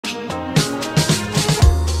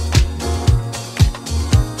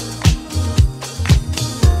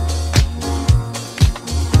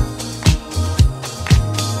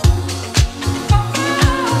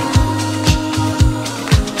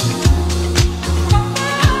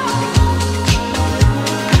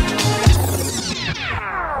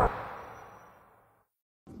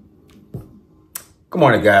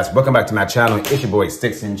morning, guys. Welcome back to my channel. It's your boy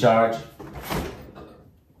Sticks in Charge.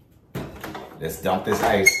 Let's dump this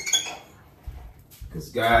ice. Because,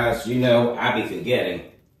 guys, you know I be forgetting.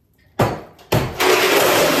 We're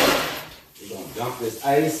going to dump this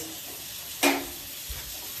ice.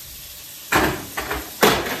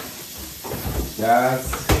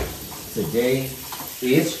 Guys, today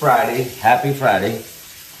is Friday. Happy Friday.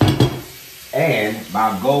 And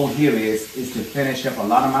my goal here is to finish up a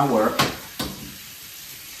lot of my work.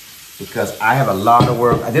 Because I have a lot of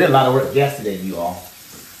work. I did a lot of work yesterday, you all.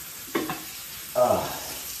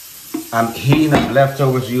 I'm heating up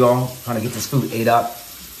leftovers, you all. Trying to get this food ate up.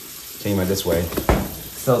 Came it this way.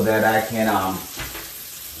 So that I can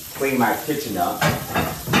clean my kitchen up.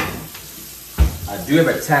 I do have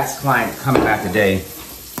a tax client coming back today.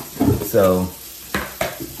 So,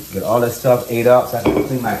 get all this stuff ate up so I can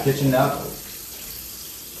clean my kitchen up.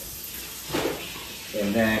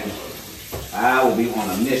 And then I will be on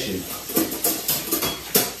a mission.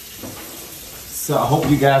 So I hope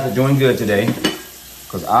you guys are doing good today,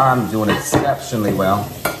 because I'm doing exceptionally well.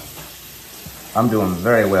 I'm doing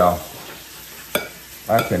very well.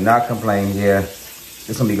 I cannot complain here.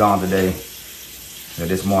 It's gonna be gone today,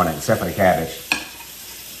 this morning, except for the cabbage.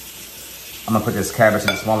 I'm gonna put this cabbage in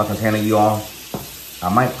a smaller container, you all. I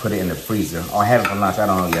might put it in the freezer, or have it for lunch, I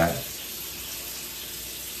don't know yet.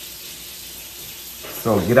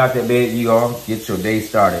 So get out that bed, you all. Get your day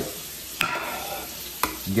started.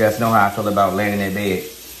 You guys know how I feel about laying in that bed.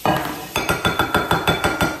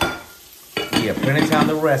 You have plenty of time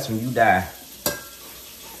to rest when you die.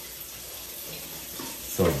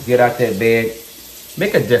 So get out that bed.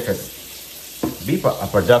 Make a difference. Be a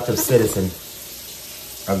productive citizen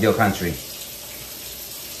of your country.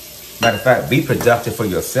 Matter of fact, be productive for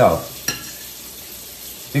yourself.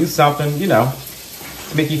 Do something, you know,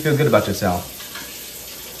 to make you feel good about yourself.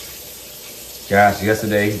 Guys,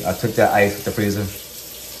 yesterday I took that ice to the freezer.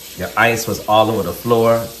 The ice was all over the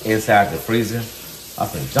floor, inside the freezer. I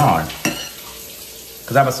said, darn.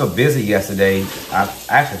 Because I was so busy yesterday, I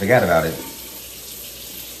actually forgot about it.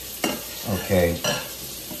 Okay.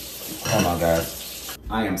 Hold on, guys.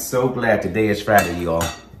 I am so glad today is Friday, y'all.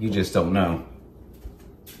 You just don't know.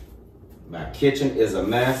 My kitchen is a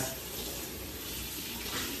mess.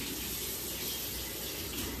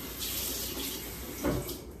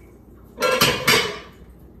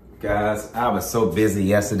 Guys, I was so busy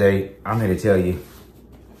yesterday. I'm here to tell you,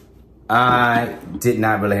 I did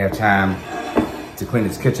not really have time to clean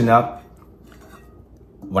this kitchen up.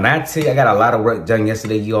 When I tell you I got a lot of work done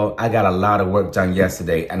yesterday, y'all, I got a lot of work done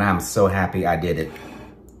yesterday, and I'm so happy I did it.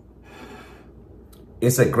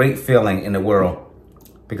 It's a great feeling in the world,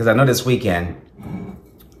 because I know this weekend,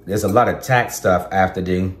 there's a lot of tax stuff I have to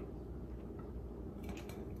do.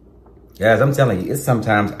 Guys, I'm telling you, it's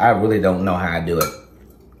sometimes I really don't know how I do it.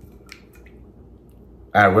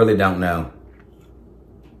 I really don't know.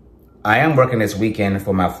 I am working this weekend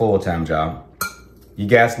for my full-time job. You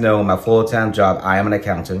guys know my full-time job, I am an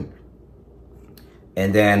accountant.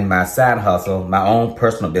 And then my side hustle, my own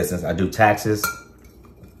personal business, I do taxes,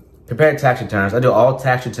 prepare tax returns. I do all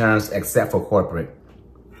tax returns except for corporate.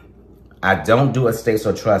 I don't do estates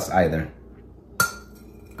or trusts either.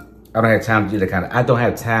 I don't have time to do I don't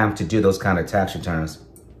have time to do those kind of tax returns.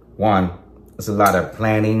 One, it's a lot of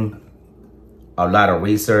planning, a lot of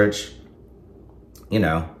research, you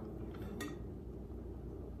know.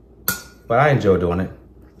 But I enjoy doing it.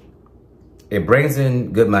 It brings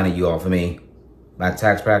in good money, you all, for me. My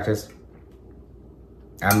tax practice.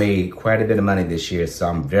 I made quite a bit of money this year, so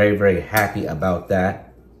I'm very, very happy about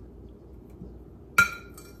that.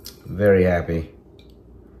 Very happy.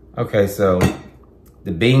 Okay, so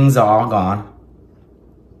the beans are all gone.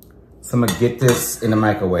 So I'm gonna get this in the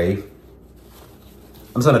microwave.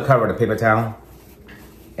 I'm just gonna cover the paper towel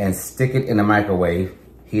and stick it in the microwave,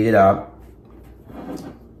 heat it up.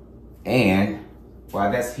 And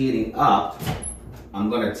while that's heating up, I'm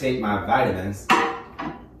gonna take my vitamins.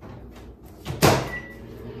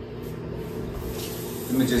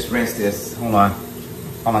 Let me just rinse this. Hold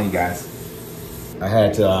on, you guys. I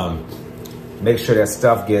had to make sure that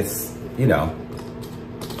stuff gets, you know,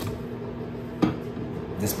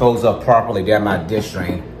 disposed of properly down my dish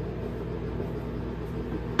drain.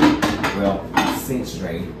 Well, sink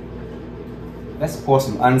drain. Let's pour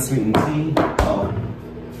some unsweetened tea. Oh,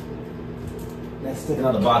 let's stick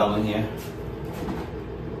another bottle in here.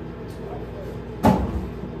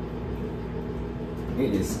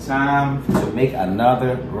 It is time to make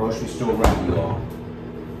another grocery store run, y'all.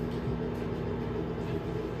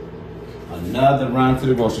 Another run to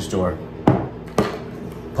the grocery store.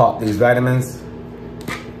 Pop these vitamins.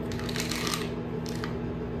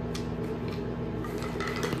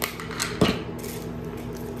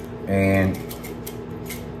 and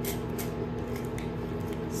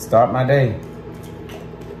start my day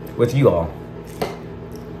with you all.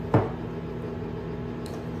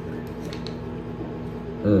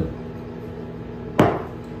 Okay,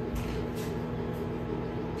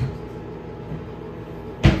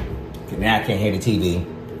 now I can't hear the TV.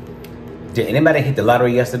 Did anybody hit the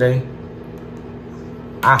lottery yesterday?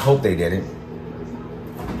 I hope they didn't.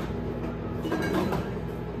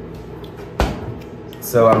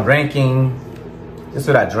 So I'm drinking, this is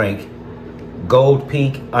what I drink, Gold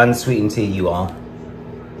Peak unsweetened tea, you all.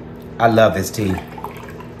 I love this tea.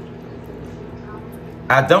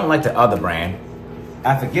 I don't like the other brand.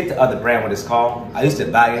 I forget the other brand what it's called. I used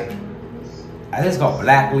to buy it. I think it's called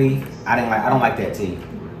Black Leaf. I don't like that tea.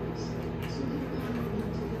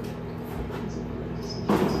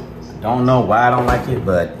 Don't know why I don't like it,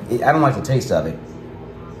 but I don't like the taste of it.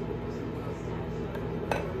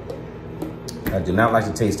 I do not like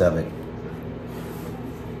the taste of it.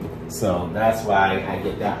 So that's why I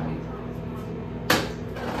get that one.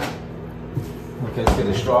 Okay, let's get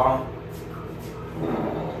a straw.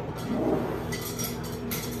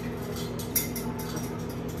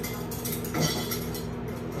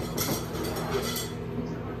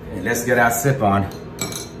 And let's get our sip on.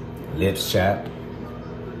 Lips chapped.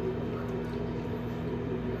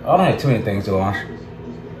 I don't have too many things to wash,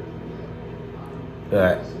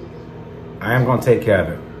 but I am gonna take care of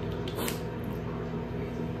it.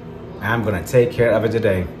 I'm gonna take care of it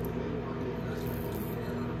today.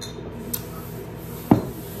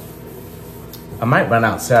 I might run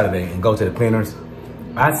out Saturday and go to the cleaners.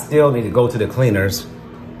 I still need to go to the cleaners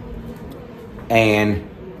and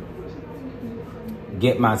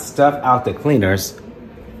get my stuff out the cleaners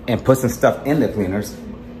and put some stuff in the cleaners.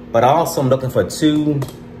 But also I'm looking for two,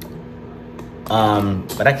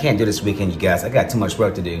 but I can't do this weekend, you guys. I got too much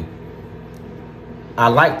work to do. I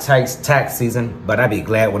like tax season, but I'd be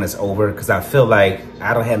glad when it's over because I feel like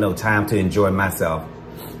I don't have no time to enjoy myself.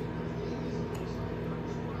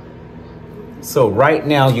 So right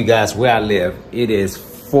now, you guys, where I live, it is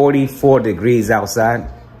 44 degrees outside.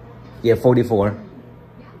 Yeah, 44.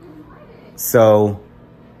 So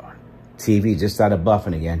TV just started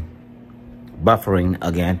buffering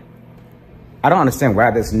again. I don't understand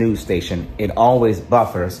why this news station, it always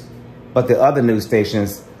buffers, but the other news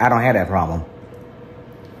stations, I don't have that problem.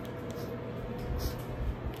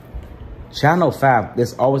 Channel 5,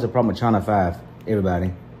 there's always a problem with Channel 5,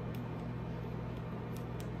 everybody.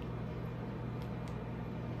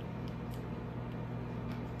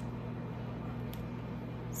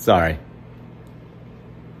 Sorry.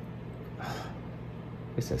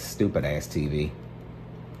 It's a stupid ass TV.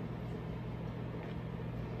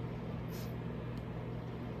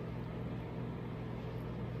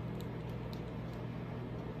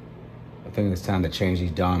 I think it's time to change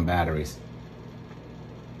these darn batteries.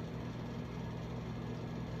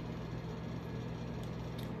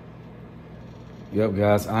 Yep,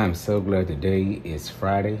 guys, I am so glad today is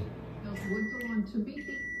Friday.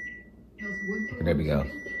 There we go.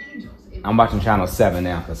 I'm watching channel 7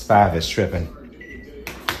 now because 5 is tripping.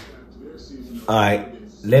 All right,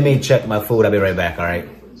 let me check my food. I'll be right back, all right?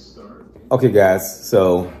 Okay, guys,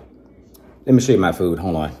 so let me show you my food.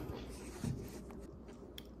 Hold on.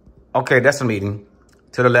 Okay, that's what I'm eating.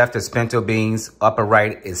 To the left is pinto beans. Upper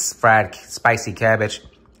right is fried spicy cabbage.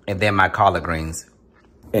 And then my collard greens.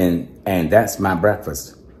 And that's my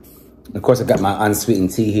breakfast. Of course, I got my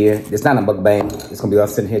unsweetened tea here. It's not a mukbang. It's gonna be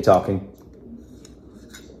us sitting here talking.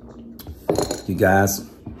 You guys,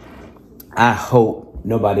 I hope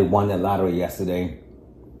nobody won the lottery yesterday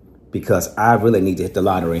because I really need to hit the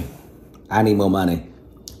lottery. I need more money.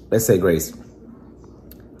 Let's say grace.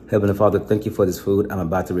 Heavenly Father, thank you for this food I'm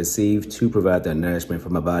about to receive to provide the nourishment for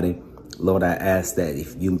my body. Lord, I ask that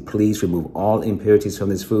if you please remove all impurities from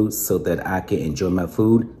this food so that I can enjoy my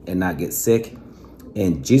food and not get sick.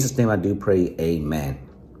 In Jesus' name I do pray, amen.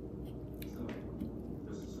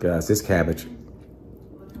 Guys, this cabbage.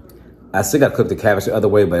 I still got to cook the cabbage the other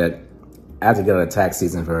way, but I have to get out of tax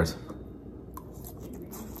season first.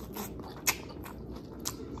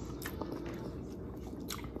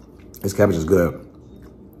 This cabbage is good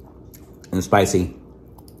and spicy.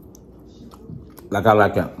 Like I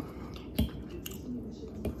like it.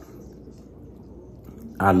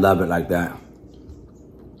 I love it like that.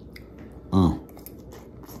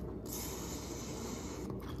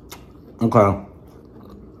 Okay.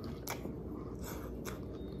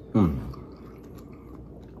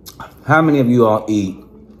 How many of you all eat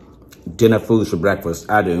dinner foods for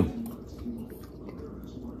breakfast? I do.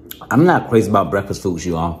 I'm not crazy about breakfast foods,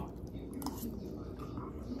 you all.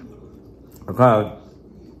 Okay.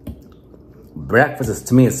 breakfast is,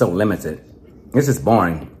 to me, is so limited. It's just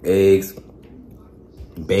boring. Eggs,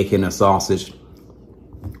 bacon or sausage,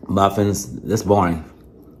 muffins. That's boring.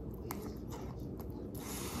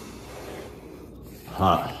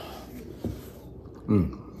 Huh.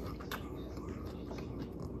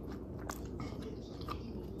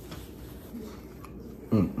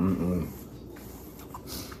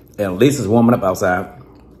 At least it's warming up outside.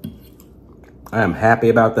 I am happy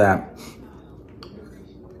about that.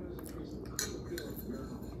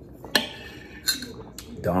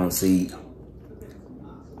 Don't see.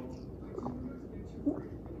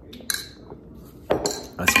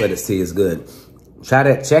 I swear this tea is good.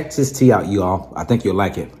 Check this tea out, you all. I think you'll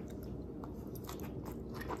like it.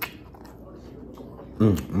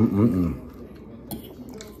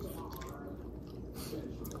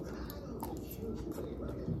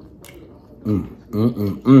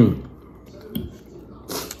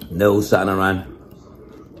 No starting to run.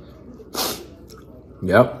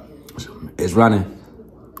 Yep, it's running.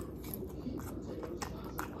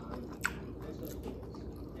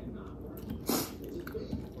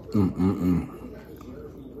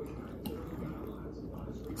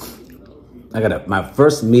 I got my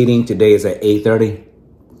first meeting today is at 8:30.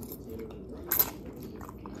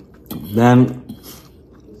 Then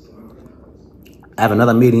I have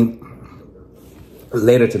another meeting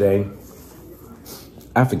later today.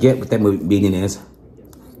 I forget what that meeting is.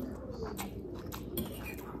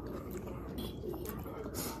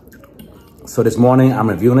 So this morning I'm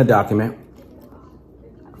reviewing a document.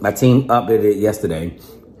 My team updated it yesterday.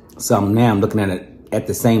 So now I'm looking at it at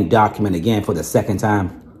the same document again for the second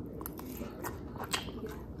time.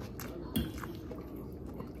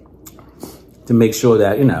 To make sure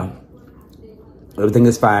that, you know, everything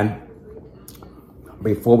is fine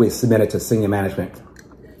before we submit it to senior management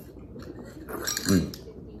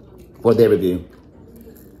for their review.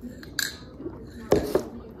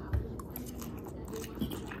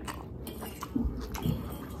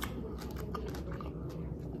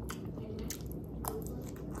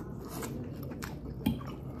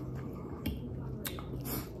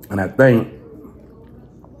 And I think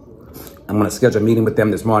I'm gonna schedule a meeting with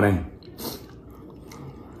them this morning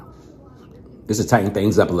just to tighten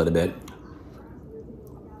things up a little bit.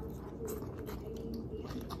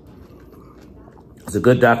 It's a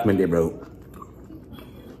good document they wrote.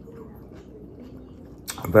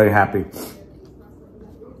 I'm very happy.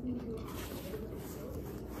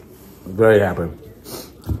 Very happy.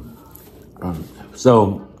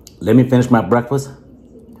 So let me finish my breakfast.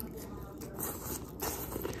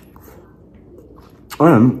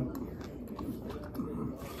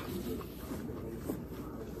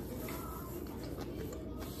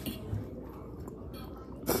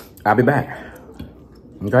 I'll be back.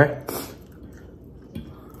 Okay?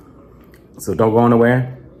 So don't go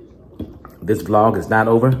nowhere. This vlog is not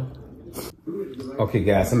over. Okay,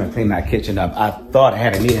 guys, I'm gonna clean my kitchen up. I thought I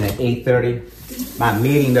had a meeting at 8:30. My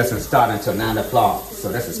meeting doesn't start until 9 o'clock, so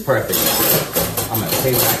this is perfect. I'm gonna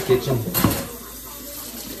clean my kitchen.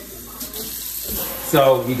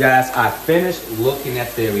 So, you guys, I finished looking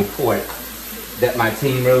at the report that my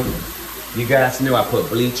team wrote. You guys knew I put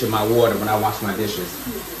bleach in my water when I wash my dishes.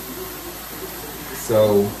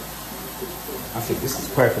 So, I said, this is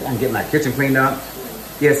perfect. I can get my kitchen cleaned up.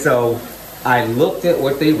 Yeah, so I looked at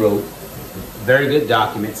what they wrote. Very good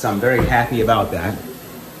document, so I'm very happy about that.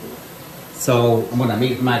 So I'm gonna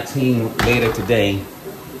meet with my team later today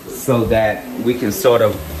so that we can sort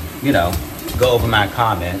of, you know, go over my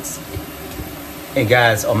comments. And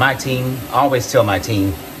guys, on my team, I always tell my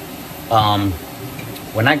team,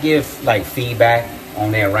 when I give like feedback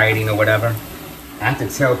on their writing or whatever, I have to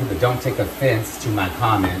tell people don't take offense to my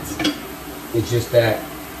comments. It's just that,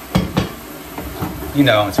 you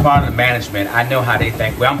know, it's part of the management. I know how they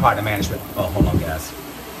think. Well, I'm part of the management. Oh, hold on, guys.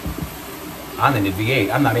 I'm in the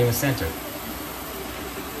V8. I'm not even centered.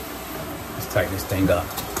 Let's tighten this thing up.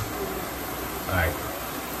 All right.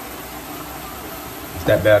 Is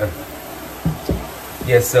that better?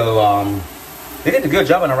 Yeah, so they did a good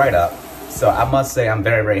job on the write-up. So I must say I'm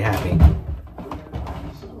very, very happy.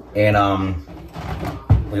 And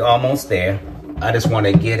we're almost there. I just want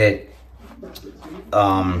to get it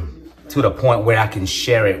to the point where I can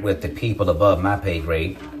share it with the people above my pay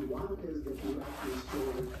grade.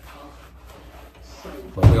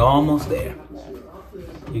 But we're almost there.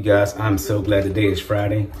 You guys, I'm so glad today is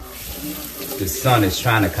Friday. The sun is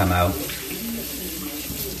trying to come out.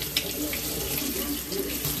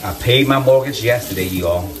 I paid my mortgage yesterday, you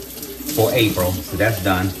all, for April, so that's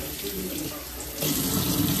done.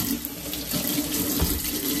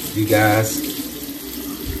 You guys,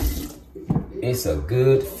 it's a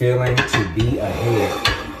good feeling to be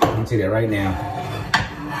ahead. I'm telling you that right now.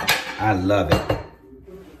 I love it.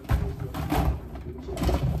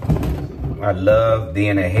 I love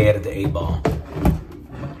being ahead of the 8-ball.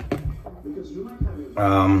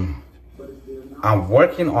 I'm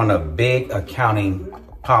working on a big accounting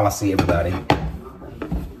policy, everybody.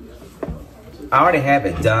 I already have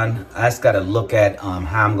it done. I just got to look at how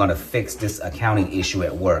I'm going to fix this accounting issue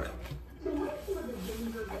at work.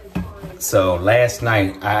 So last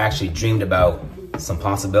night, I actually dreamed about some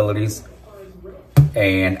possibilities.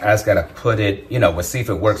 And I just got to put it, we'll see if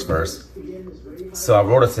it works first. So I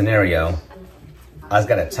wrote a scenario. I just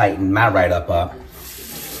got to tighten my write-up up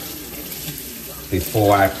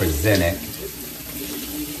before I present it.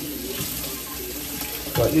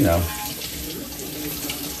 But,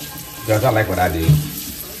 guys, I like what I do.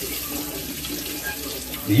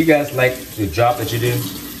 Do you guys like the job that you do?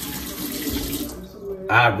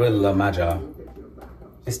 I really love my job.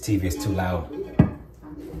 This TV is too loud.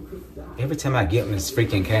 Every time I get on this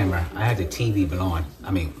freaking camera, I have the TV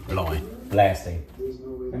blasting.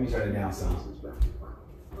 Let me turn it down some.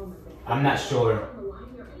 I'm not sure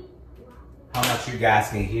how much you guys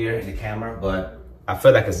can hear in the camera, but I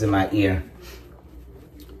feel like it's in my ear.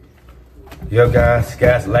 Yo, guys,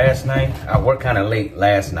 last night, I worked kind of late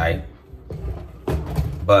last night,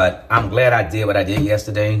 but I'm glad I did what I did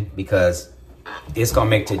yesterday because it's gonna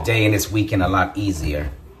make today and this weekend a lot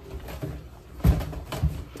easier.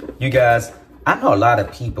 You guys, I know a lot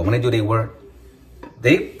of people, when they do their work,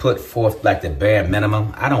 they put forth like the bare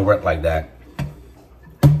minimum. I don't work like that.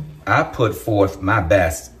 I put forth my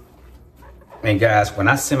best. And guys, when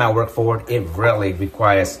I send my work forward, it rarely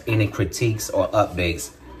requires any critiques or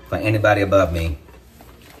updates for anybody above me.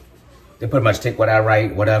 They pretty much take what I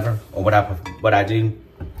write, whatever, or what I do,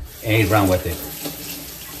 and run with it.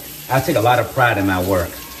 I take a lot of pride in my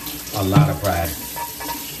work, a lot of pride.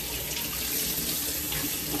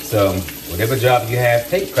 So whatever job you have,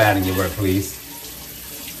 take pride in your work, please.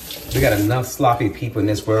 We got enough sloppy people in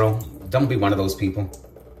this world. Don't be one of those people.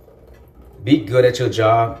 Be good at your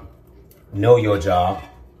job. Know your job.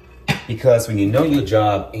 Because when you know your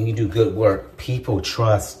job and you do good work, people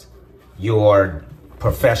trust your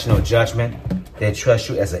professional judgment. They trust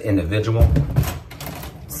you as an individual.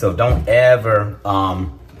 So don't ever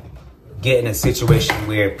get in a situation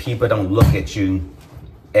where people don't look at you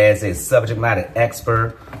as a subject matter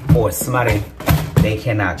expert or somebody they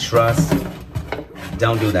cannot trust.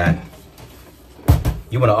 Don't do that.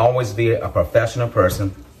 You want to always be a professional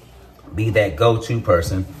person, be that go-to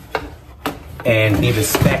person, and be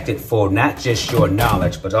respected for not just your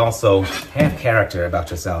knowledge, but also have character about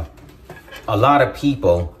yourself. A lot of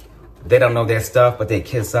people, they don't know their stuff, but they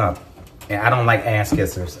kiss up. And I don't like ass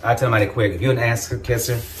kissers. I tell them right quick, if you're an ass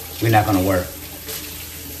kisser, we're not gonna work.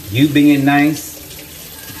 You being nice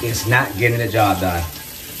is not getting the job done.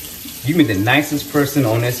 You be the nicest person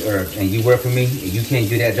on this earth and you work for me and you can't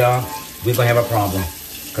do that job, we're gonna have a problem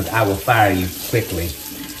because I will fire you quickly.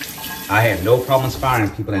 I have no problems firing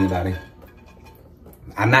people, anybody.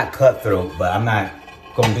 I'm not cutthroat, but I'm not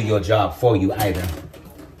gonna do your job for you either.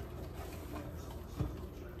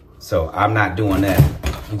 So I'm not doing that.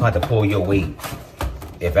 You're gonna have to pull your weight.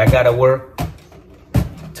 If I gotta work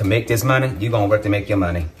to make this money, you're gonna work to make your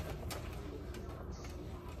money.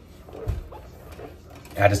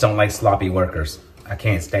 I just don't like sloppy workers. I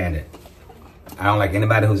can't stand it. I don't like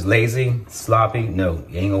anybody who's lazy, sloppy. No,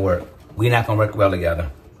 you ain't gonna work. We're not gonna work well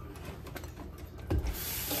together.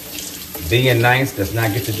 Being nice does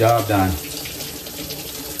not get the job done.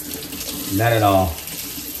 Not at all.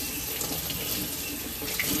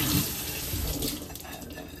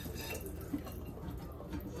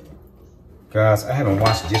 Guys, I haven't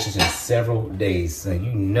washed dishes in several days, so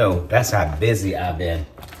you know that's how busy I've been.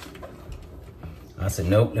 I said,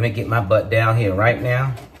 nope, let me get my butt down here right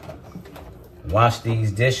now. Wash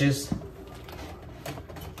these dishes.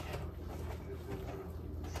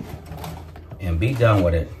 And be done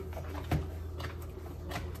with it.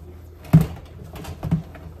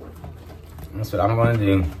 That's what I'm gonna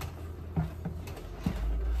do.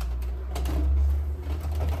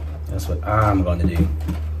 That's what I'm gonna do.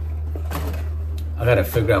 I gotta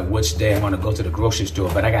figure out which day I wanna go to the grocery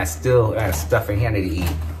store, but I got stuff in here to eat.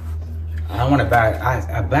 I don't wanna buy,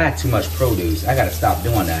 I buy too much produce. I gotta stop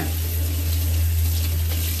doing that.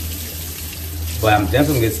 But I'm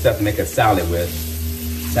definitely gonna get stuff to make a salad with,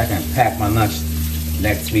 so I can pack my lunch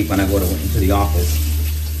next week when I go into the office.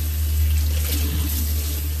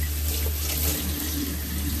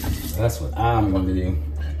 That's what I'm gonna do.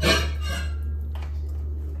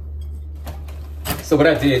 So what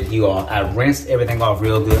I did, you all, I rinsed everything off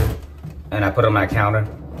real good and I put it on my counter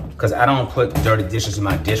because I don't put dirty dishes in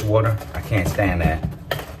my dishwater. I can't stand that.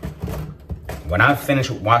 When I finish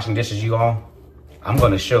washing dishes, you all, I'm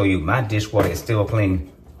gonna show you my dishwater is still clean.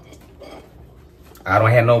 I don't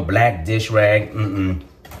have no black dish rag,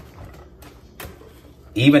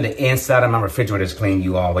 Even the inside of my refrigerator is clean,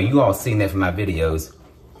 you all. But you all seen that from my videos.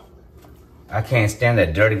 I can't stand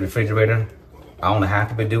that dirty refrigerator. I don't know how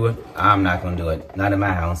people do it. I'm not gonna do it. Not in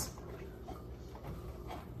my house.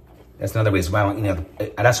 That's another reason why I don't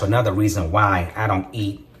eat. That's another reason why I don't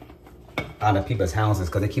eat out of people's houses,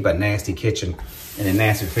 because they keep a nasty kitchen and a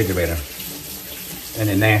nasty refrigerator and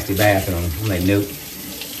a nasty bathroom. I'm like, nope.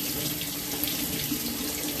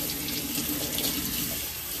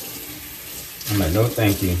 I'm like, no,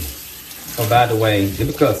 thank you. Oh, by the way,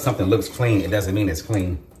 just because something looks clean, it doesn't mean it's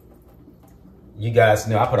clean. You guys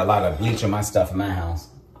know I put a lot of bleach on my stuff in my house.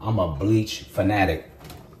 I'm a bleach fanatic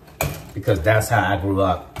because that's how I grew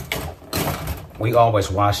up. We always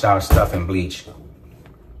washed our stuff in bleach.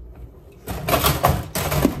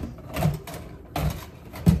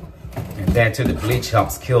 And that too, the bleach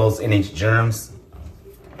helps kills any germs.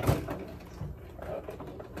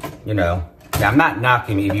 You know. Now, I'm not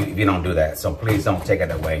knocking you if you don't do that, so please don't take it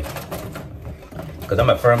that way. Because I'm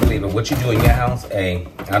a firm believer, what you do in your house, hey,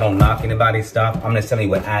 I don't knock anybody's stuff. I'm just telling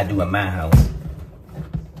you what I do in my house.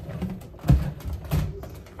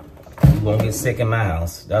 You won't get sick in my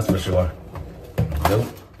house, that's for sure. Nope.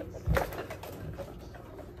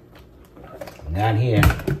 Not here.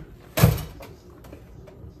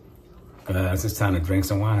 It's time to drink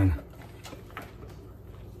some wine.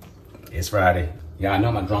 It's Friday. Yeah, I know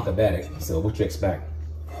I'm a drunkabetic, so what you expect?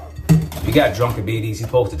 If you got drunkabetes, you're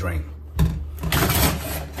supposed to drink.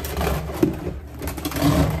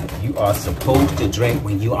 You are supposed to drink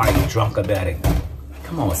when you are a drunkabetic.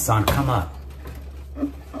 Come on, son, come up.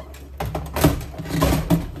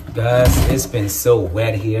 Guys, it's been so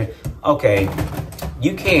wet here. Okay,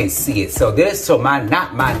 you can't see it. So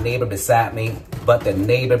not my neighbor beside me, but the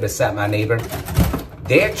neighbor beside my neighbor,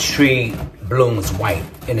 their tree blooms white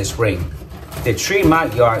in the spring. The tree in my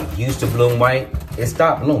yard used to bloom white. It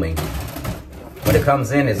stopped blooming. When it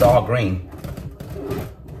comes in, it's all green.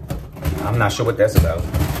 I'm not sure what that's about.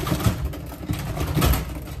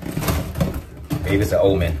 Maybe it's an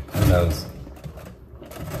omen. Who knows?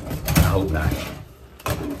 I hope not.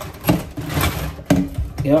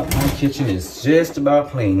 Yep, my kitchen is just about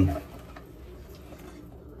clean.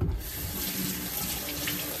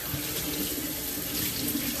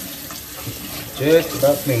 Just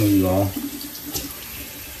about clean, you all.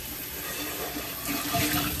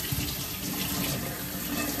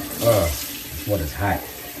 Oh, what is hot.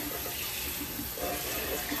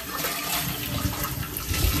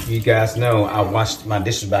 You guys know I wash my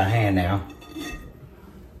dishes by hand now.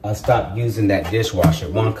 I stopped using that dishwasher.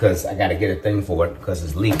 One, because I got to get a thing for it because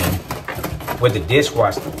it's leaking. With the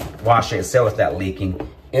dishwasher itself, it's not leaking.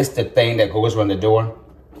 It's the thing that goes around the door,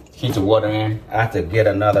 keeps the water in. I have to get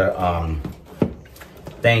another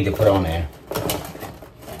thing to put on there.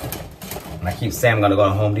 And I keep saying I'm going to go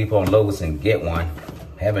to Home Depot and Lowe's and get one.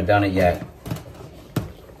 Haven't done it yet.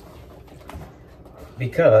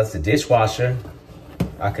 Because the dishwasher,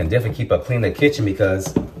 I can definitely keep a clean the kitchen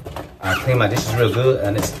because I clean my dishes real good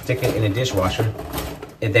and it's stick it in the dishwasher.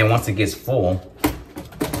 And then once it gets full,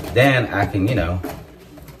 then I can, you know,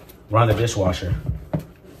 run the dishwasher.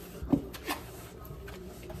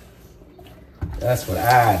 That's what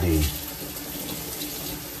I do.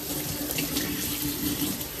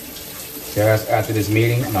 Guys, after this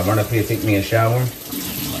meeting, I'm gonna run up here to take me a shower.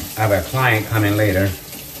 I have a client coming later.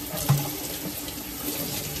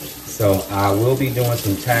 So I will be doing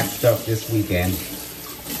some tax stuff this weekend.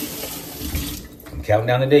 I'm counting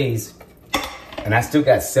down the days. And I still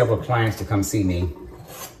got several clients to come see me.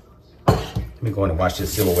 Let me go in and wash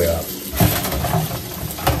this silverware up.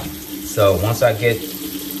 So once I get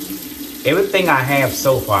everything I have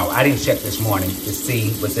so far, I didn't check this morning to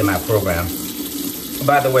see what's in my program.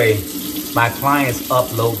 By the way, my clients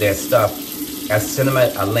upload their stuff. I send them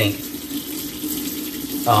a link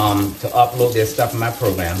to upload their stuff in my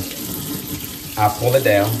program. I pull it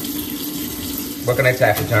down, work on their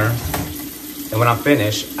tax return, and when I'm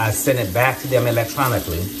finished, I send it back to them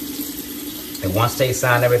electronically. And once they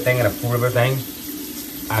sign everything and approve everything,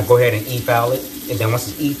 I go ahead and e-file it. And then once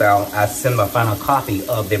it's e-filed, I send them a final copy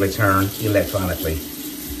of their return electronically.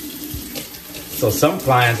 So some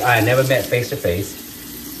clients I never met face-to-face.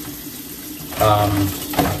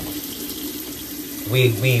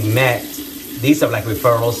 We met, these are like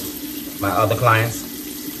referrals, my other clients,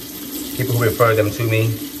 people who refer them to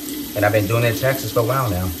me, and I've been doing their taxes for a while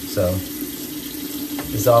now, so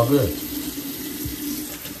it's all good.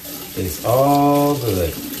 It's all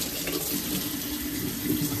good.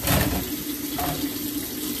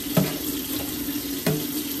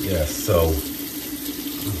 Yeah, so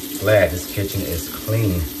I'm glad this kitchen is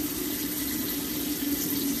clean.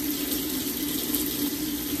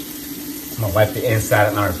 I'm gonna wipe the inside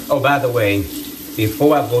of my, oh, by the way,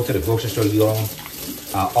 before I go to the grocery store, you all,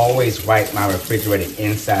 I always wipe my refrigerator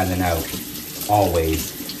inside and out,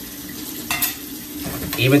 always.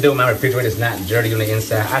 Even though my refrigerator is not dirty on the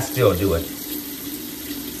inside, I still do it.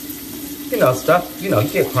 You know, stuff, you know, you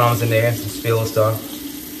get crumbs in there, some spilled stuff.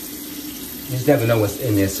 You just never know what's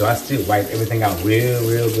in there, so I still wipe everything out real,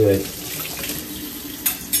 real good.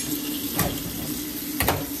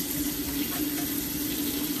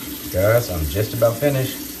 Guys, I'm just about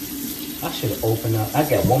finished. I should open up. I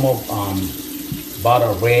got one more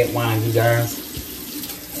bottle of red wine, you guys.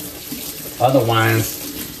 Other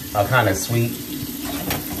wines are kind of sweet.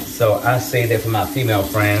 So I say that for my female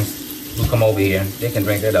friends who come over here, they can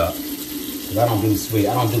drink that up. Because I don't do sweet.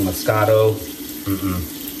 I don't do Moscato.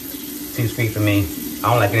 Too sweet for me. I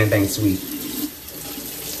don't like anything sweet.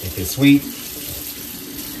 If it's sweet,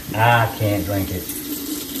 I can't drink it.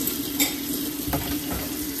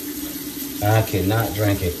 I cannot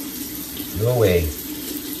drink it. No way.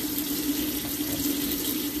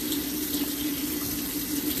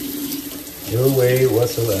 No way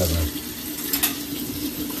whatsoever.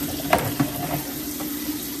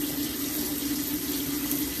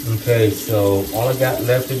 Okay, so all I got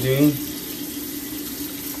left to do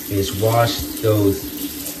is wash those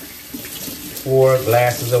 4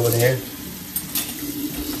 glasses over there.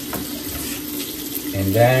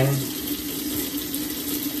 And then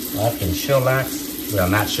I can chillax. Well,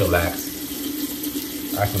 not chillax.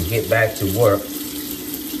 I can get back to work.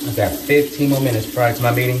 I got 15 more minutes prior to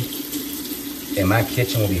my meeting, and my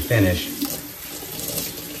kitchen will be finished.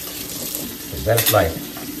 So that's like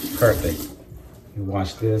perfect. You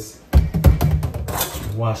wash this.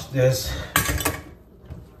 You wash this.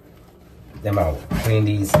 Then I'll clean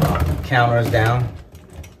these counters down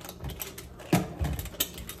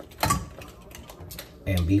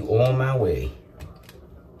and be on my way.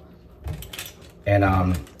 And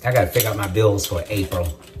I gotta figure out my bills for April.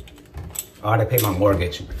 I already paid my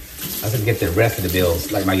mortgage. I have to get the rest of the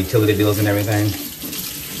bills, like my utility bills and everything.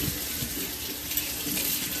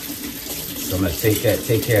 So I'm gonna take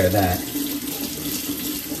care of that.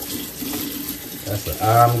 That's what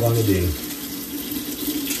I'm gonna do.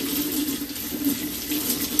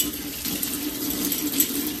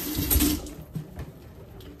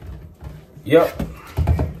 Yep.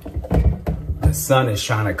 The sun is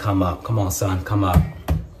trying to come up. Come on, sun, come up.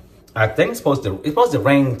 I think it's supposed to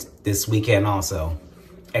rain this weekend also,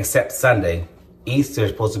 except Sunday. Easter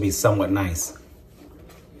is supposed to be somewhat nice.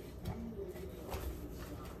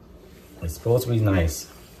 It's supposed to be nice.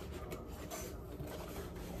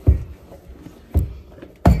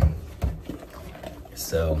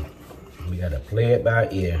 So we gotta play it by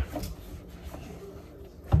ear.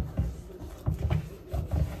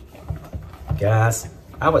 Guys,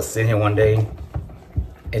 I was sitting here one day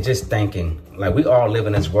and just thinking, like, we all live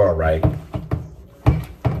in this world, right?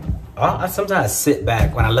 I sometimes sit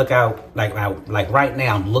back when I look out, like right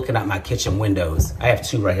now, I'm looking out my kitchen windows. I have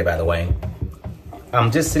 2 right here, by the way.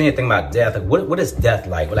 I'm just sitting here thinking about death. Like, what is death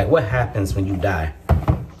like? Like, what happens when you die?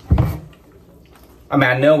 I mean,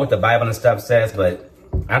 I know what the Bible and stuff says, but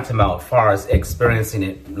I'm talking about as far as experiencing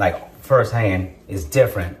it, like, firsthand, is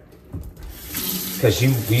different. Because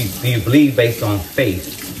you believe based on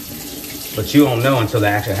faith, but you don't know until it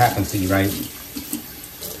actually happens to you, right?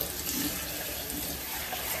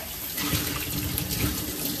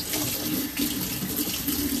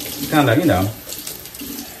 Kind of, you know,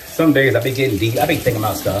 some days I be getting deep. I be thinking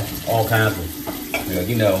about stuff, all kinds of,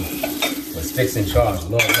 you know, with sticks in charge.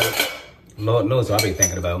 Lord knows what I be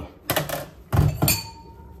thinking about.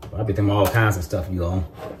 I be thinking about all kinds of stuff, you all.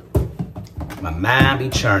 My mind be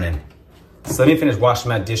churning. So let me finish washing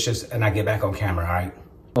my dishes and I get back on camera, all right?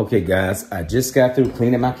 Okay, guys, I just got through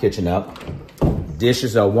cleaning my kitchen up.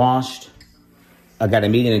 Dishes are washed. I got a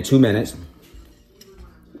meeting in 2 minutes.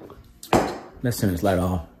 Let's turn this light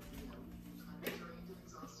off.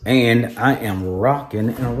 And I am rocking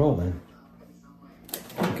and rolling.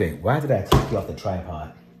 Okay, why did I take you off the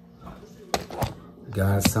tripod?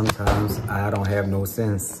 Guys, sometimes I don't have no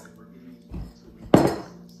sense.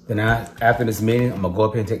 Then after this meeting, I'm gonna go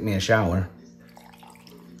up here and take me a shower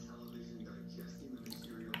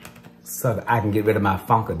so that I can get rid of my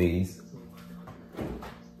funk of these.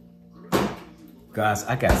 Guys,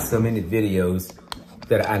 I got so many videos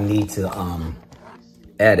that I need to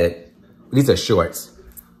edit. These are shorts.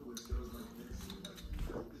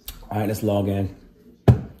 All right, let's log in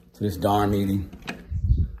to this darn meeting.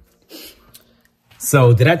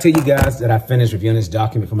 So did I tell you guys that I finished reviewing this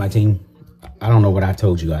document for my team? I don't know what I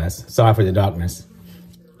told you guys. Sorry for the darkness.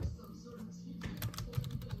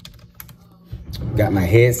 Got my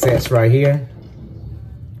headsets right here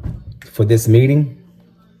for this meeting.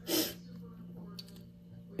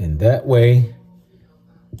 And that way,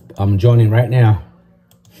 I'm joining right now.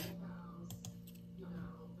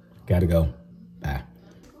 Gotta go. Bye.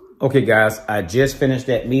 Okay, guys, I just finished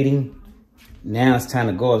that meeting. Now it's time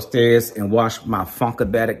to go upstairs and wash my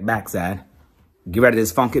funkabetic backside. Get rid of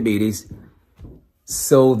this funky beaties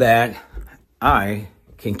so that I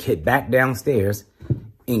can get back downstairs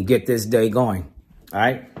and get this day going. All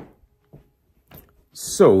right?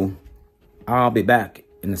 So I'll be back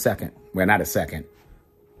in a second. Well, not a second.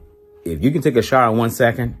 If you can take a shower in 1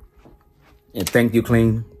 second and think you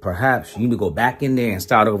clean, perhaps you need to go back in there and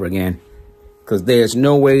start over again. Because there's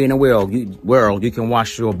no way in the world you can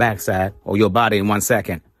wash your backside or your body in 1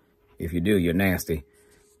 second. If you do, you're nasty.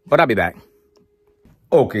 But I'll be back.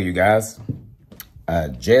 Okay, you guys. I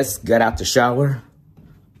just got out the shower.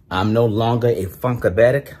 I'm no longer a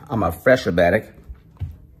funkabetic. I'm a freshabetic.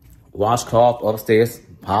 Washcloth upstairs,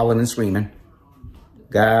 hollering and screaming.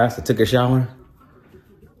 Guys, I took a shower.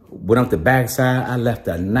 Went up the backside. I left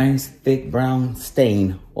a nice thick brown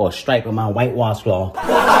stain or stripe on my white washcloth.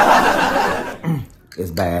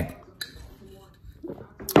 It's bad.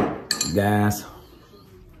 Guys,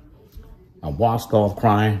 my washcloth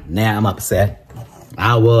crying. Now I'm upset.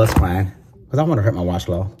 I was crying because I want to hurt my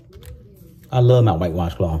washcloth. I love my white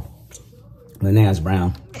washcloth. But now it's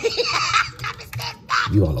brown.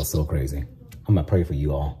 You all are so crazy. I'm going to pray for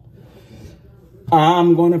you all.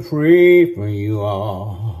 I'm going to pray for you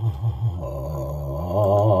all.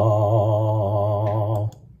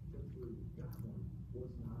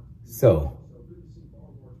 So,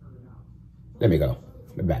 let me go.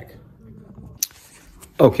 We're back.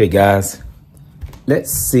 Okay, guys.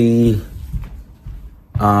 Let's see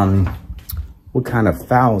what kind of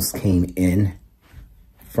files came in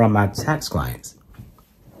from my tax clients.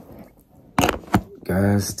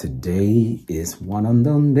 Guys, today is one of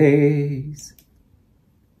them days.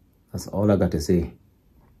 That's all I got to say.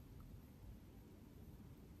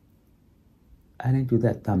 I didn't do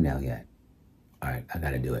that thumbnail yet. All right, I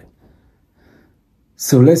got to do it.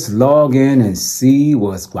 So let's log in and see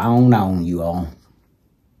what's going on, you all.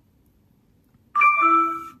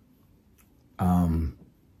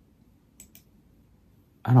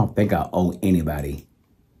 I don't think I owe anybody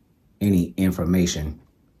any information.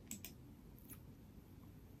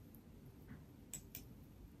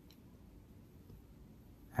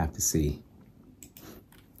 Have to see.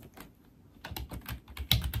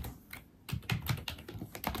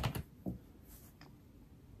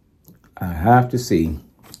 I have to see.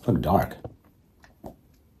 Look dark.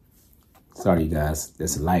 Sorry, you guys.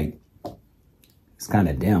 This light. It's kind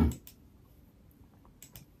of dim.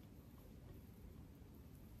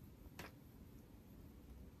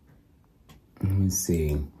 Let me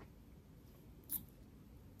see.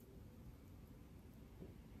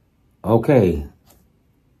 Okay.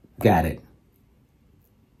 Got it.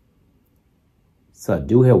 So I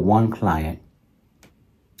do have one client.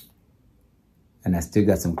 And I still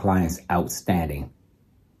got some clients outstanding.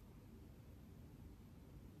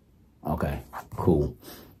 Okay, cool.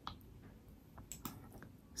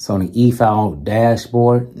 So on the e-file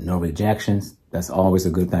dashboard, no rejections. That's always a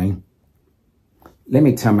good thing. Let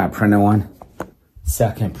me turn my printer on so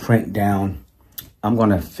I can print down. I'm going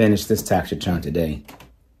to finish this tax return today.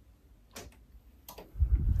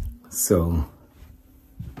 So,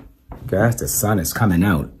 guys, the sun is coming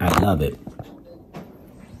out. I love it.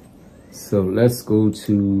 So let's go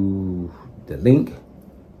to the link.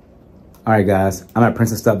 All right, guys, I'm gonna print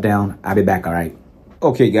some stuff down. I'll be back, all right?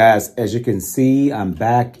 Okay, guys, as you can see, I'm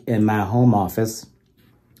back in my home office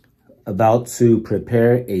about to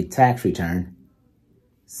prepare a tax return.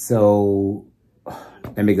 So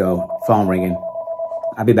let me go, phone ringing.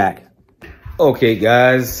 I'll be back. Okay,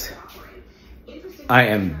 guys, I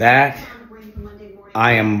am back.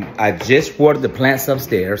 I just watered the plants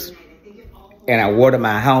upstairs. And I watered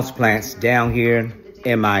my house plants down here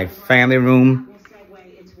in my family room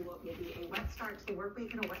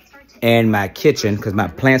and my kitchen because my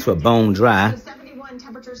plants were bone dry.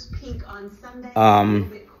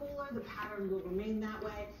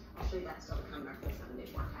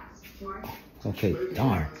 Okay,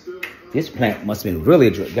 darn. This plant must have been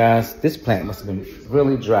really dry, guys. This plant must have been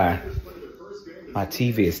really dry. My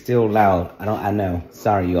TV is still loud. I know.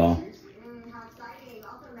 Sorry, y'all.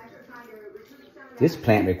 This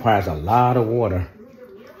plant requires a lot of water.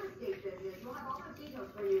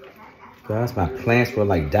 Guys, my plants were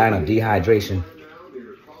like dying of dehydration.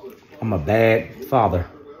 I'm a bad father.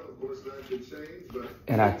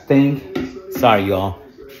 And I think Sorry, y'all.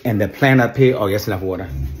 And the plant up here, oh, yes, enough water.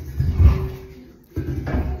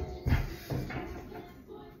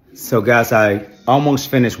 So guys, I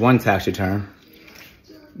almost finished one tax return.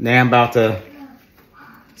 Now I'm about to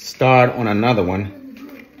start on another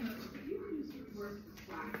one.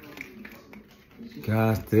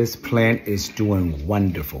 Guys, this plant is doing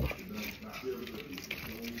wonderful.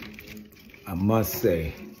 I must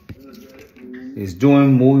say, it's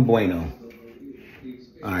doing muy bueno.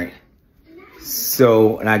 All right.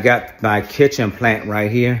 So, and I got my kitchen plant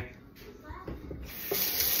right here.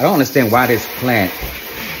 I don't understand why this plant,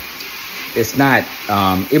 it's not,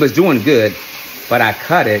 it was doing good, but I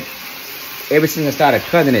cut it. Ever since I started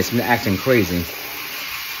cutting it, it's been acting crazy.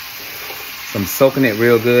 So I'm soaking it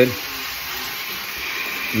real good.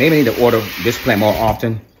 Maybe I need to order this plant more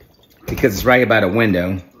often because it's right by the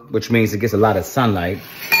window, which means it gets a lot of sunlight,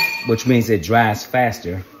 which means it dries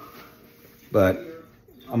faster. But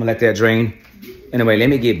I'm gonna let that drain. Anyway, let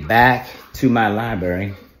me get back to my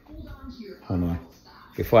library. Hold on.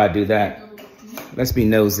 Before I do that, let's be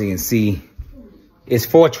nosy and see. It's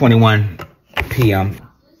 4:21 p.m.,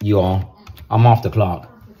 you all. I'm off the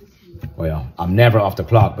clock. Well, I'm never off the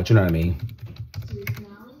clock, but you know what I mean.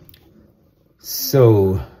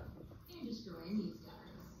 So,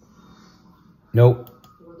 nope,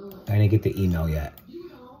 I didn't get the email yet.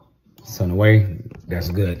 So in a way, that's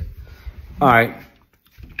good. All right,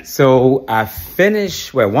 so I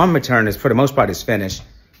finished, well, one return is for the most part is finished.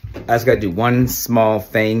 I just got to do one small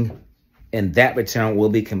thing and that return will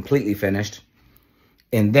be completely finished.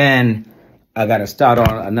 And then I got to start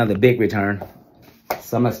on another big return.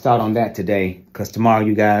 So I'm going to start on that today because tomorrow,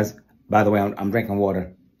 you guys, by the way, I'm drinking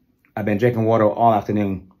water. I've been drinking water all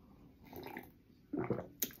afternoon.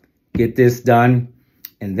 Get this done.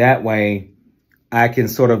 And that way I can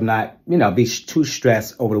sort of not, you know, be too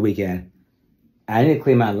stressed over the weekend. I need to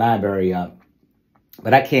clean my library up,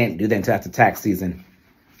 but I can't do that until after tax season.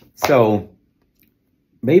 So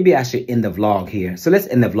maybe I should end the vlog here. So let's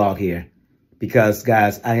end the vlog here because,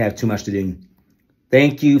 guys, I have too much to do.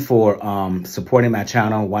 Thank you for supporting my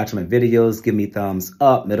channel, watching my videos, give me thumbs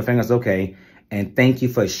up, middle fingers okay. And thank you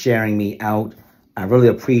for sharing me out. I really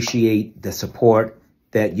appreciate the support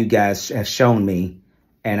that you guys have shown me.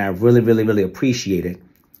 And I really, really, really appreciate it.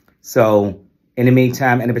 So in the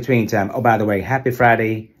meantime, in the between time, oh, by the way, happy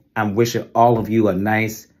Friday. I'm wishing all of you a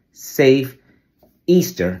nice, safe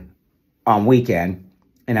Easter weekend.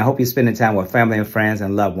 And I hope you're spending time with family and friends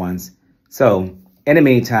and loved ones. So in the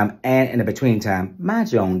meantime and in the between time,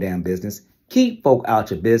 mind your own damn business. Keep folk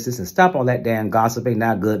out your business and stop all that damn gossiping.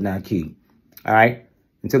 Not good, not cute. All right.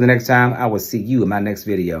 Until the next time, I will see you in my next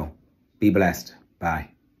video. Be blessed.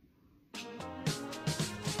 Bye.